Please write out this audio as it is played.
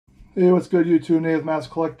Hey, what's good, YouTube? Native Mask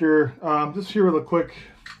Collector. Just here with a quick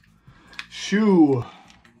shoe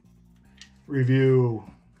review,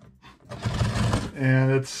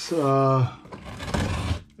 and I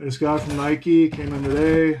just got it from Nike. Came in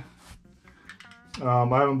today. I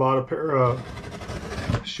haven't bought a pair of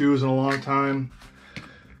shoes in a long time,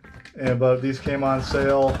 but these came on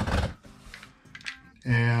sale,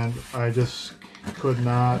 and I just could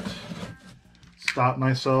not stop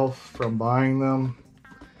myself from buying them.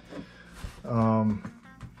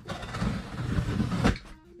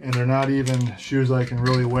 And they're not even shoes I can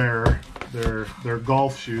really wear. They're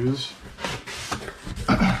golf shoes.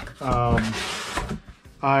 I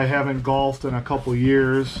haven't golfed in a couple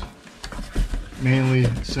years, mainly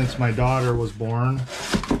since my daughter was born,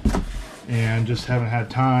 and just haven't had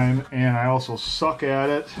time. And I also suck at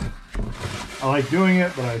it. I like doing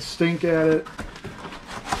it, but I stink at it.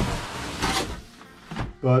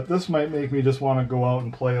 But this might make me just want to go out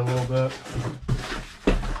and play a little bit.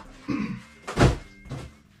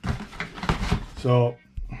 So,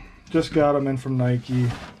 just got them in from Nike.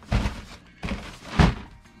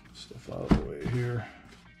 Stuff out of the way here.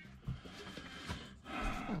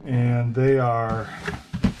 And they are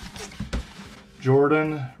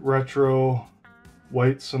Jordan Retro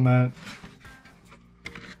White Cement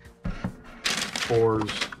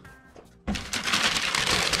 4s.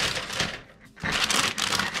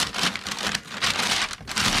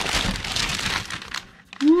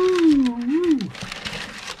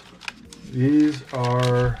 These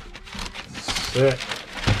are sick.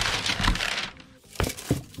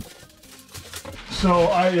 So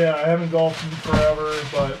I haven't golfed in forever,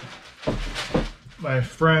 but my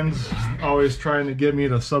friends always trying to get me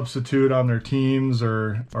to substitute on their teams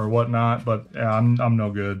or whatnot. But yeah, I'm no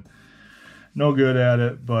good at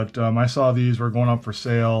it. But I saw these were going up for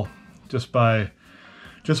sale just by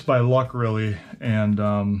luck, really, and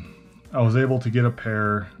I was able to get a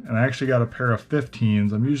pair, and I actually got a pair of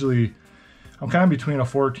 15s. I'm kind of between a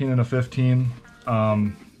 14 and a 15.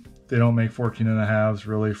 They don't make 14 and a halves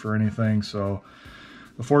really for anything, so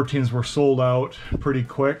the 14s were sold out pretty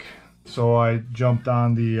quick. So I jumped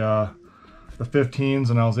on the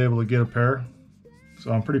 15s, and I was able to get a pair.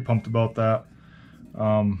 So I'm pretty pumped about that.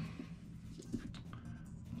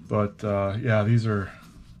 Yeah, these are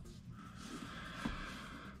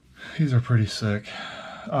pretty sick.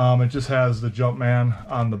 It just has the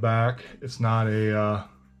Jumpman on the back. It's not a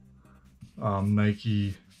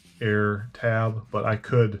Nike Air tab, but I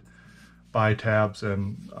could buy tabs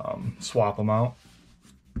and swap them out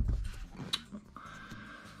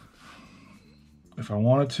if I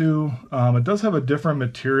wanted to. It does have a different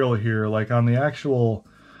material here, like on the actual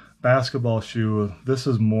basketball shoe. This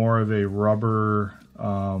is more of a rubber,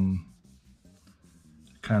 kind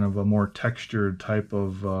of a more textured type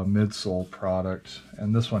of midsole product,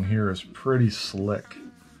 and this one here is pretty slick.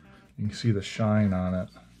 You can see the shine on it.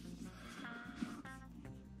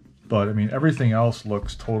 But I mean, everything else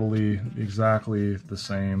looks totally exactly the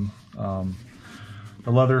same. The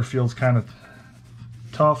leather feels kind of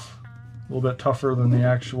tough, a little bit tougher than the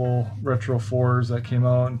actual Retro 4s that came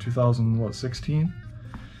out in 2016.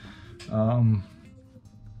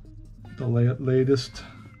 The latest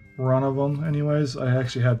run of them, anyways. I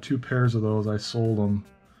actually had 2 pairs of those. I sold them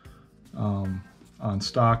on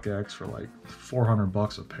StockX for like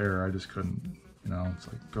 $400 a pair. I just couldn't, it's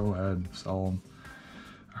like, go ahead, sell them.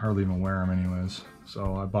 I hardly even wear them anyways.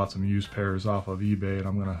 So I bought some used pairs off of eBay, and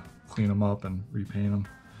I'm gonna clean them up and repaint them.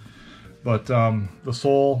 But the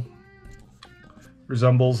sole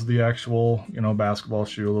resembles the actual, basketball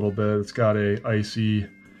shoe a little bit. It's got a icy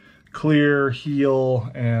clear heel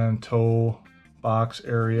and toe box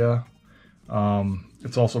area.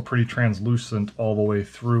 It's also pretty translucent all the way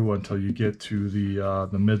through until you get to the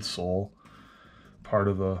midsole part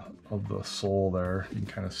of the sole there. You can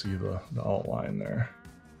kind of see the outline there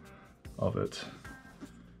of it.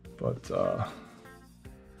 But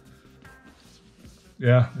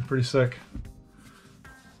yeah, they're pretty sick.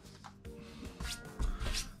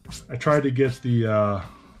 I tried to get the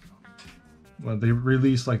well, they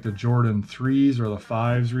released like the Jordan 3s or the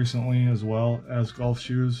 5s recently as well as golf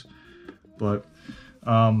shoes, but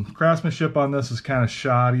craftsmanship on this is kind of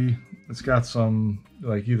shoddy. It's got some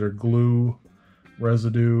like either glue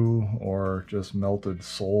residue or just melted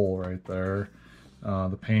sole right there.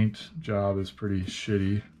 The paint job is pretty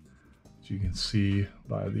shitty, as you can see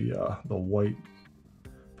by the white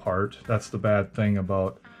part. That's the bad thing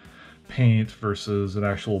about paint versus an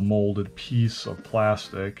actual molded piece of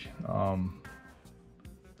plastic.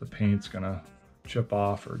 The paint's gonna chip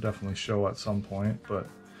off or definitely show at some point, but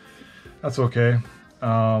that's okay.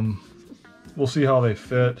 We'll see how they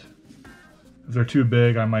fit. if they're too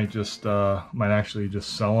big, I might just might actually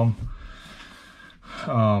just sell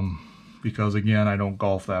them. Because again, I don't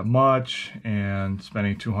golf that much, and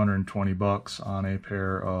spending 220 bucks on a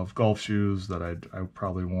pair of golf shoes that I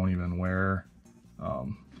probably won't even wear,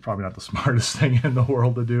 probably not the smartest thing in the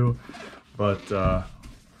world to do, but I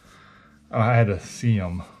had to see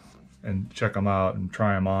them and check them out and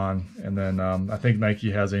try them on. And then I think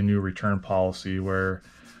Nike has a new return policy where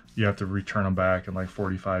you have to return them back in like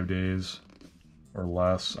 45 days or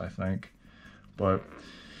less, I think. But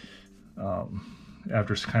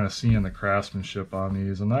after kind of seeing the craftsmanship on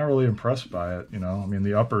these, I'm not really impressed by it. You know, I mean,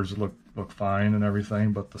 the uppers look fine and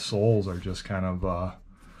everything, but the soles are just kind of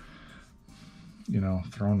you know,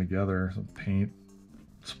 thrown together. Some paint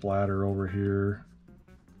splatter over here.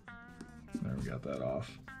 There, we got that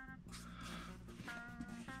off.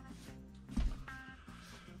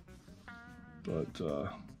 But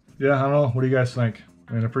yeah, I don't know, what do you guys think?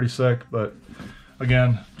 I mean, they're pretty sick, but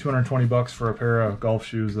again, 220 bucks for a pair of golf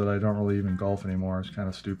shoes that I don't really even golf anymore. It's kind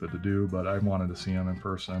of stupid to do, but I wanted to see them in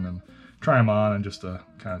person and try them on and just to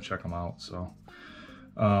kind of check them out. So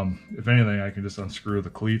if anything, I can just unscrew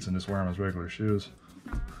the cleats and just wear them as regular shoes.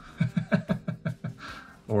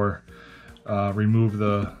 Or remove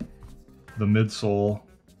the midsole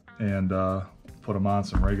and put them on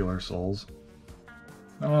some regular soles.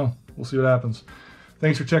 I don't know, we'll see what happens.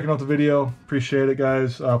 Thanks for checking out the video. Appreciate it,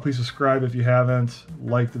 guys. Please subscribe if you haven't.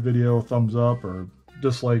 Like the video, thumbs up, or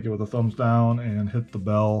dislike it with a thumbs down, and hit the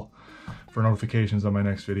bell for notifications on my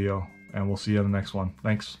next video. And we'll see you in the next one.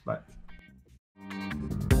 Thanks. Bye.